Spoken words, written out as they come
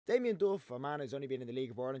Damien Duff, a man who's only been in the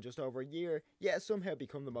League of Ireland just over a year, yet has somehow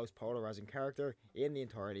become the most polarising character in the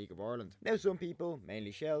entire League of Ireland. Now some people,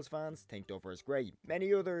 mainly Shells fans, think Duffer is great.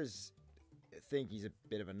 Many others think he's a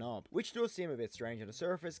bit of a knob, which does seem a bit strange on the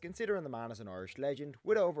surface considering the man is an Irish legend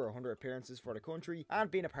with over 100 appearances for the country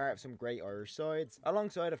and being a part of some great Irish sides,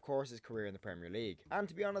 alongside of course his career in the Premier League. And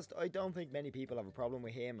to be honest, I don't think many people have a problem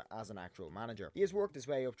with him as an actual manager. He has worked his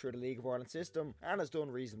way up through the League of Ireland system and has done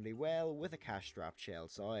reasonably well with a cash-strapped Shell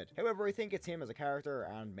side. However, I think it's him as a character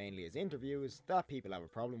and mainly his interviews that people have a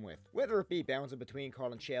problem with. Whether it be bouncing between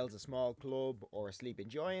calling Shells a small club or a sleeping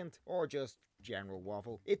giant or just general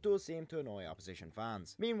waffle, it does seem to annoy opposition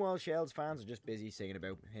fans. Meanwhile, Shells fans are just busy singing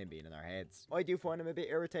about him being in their heads. I do find him a bit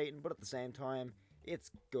irritating, but at the same time,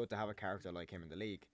 it's good to have a character like him in the league.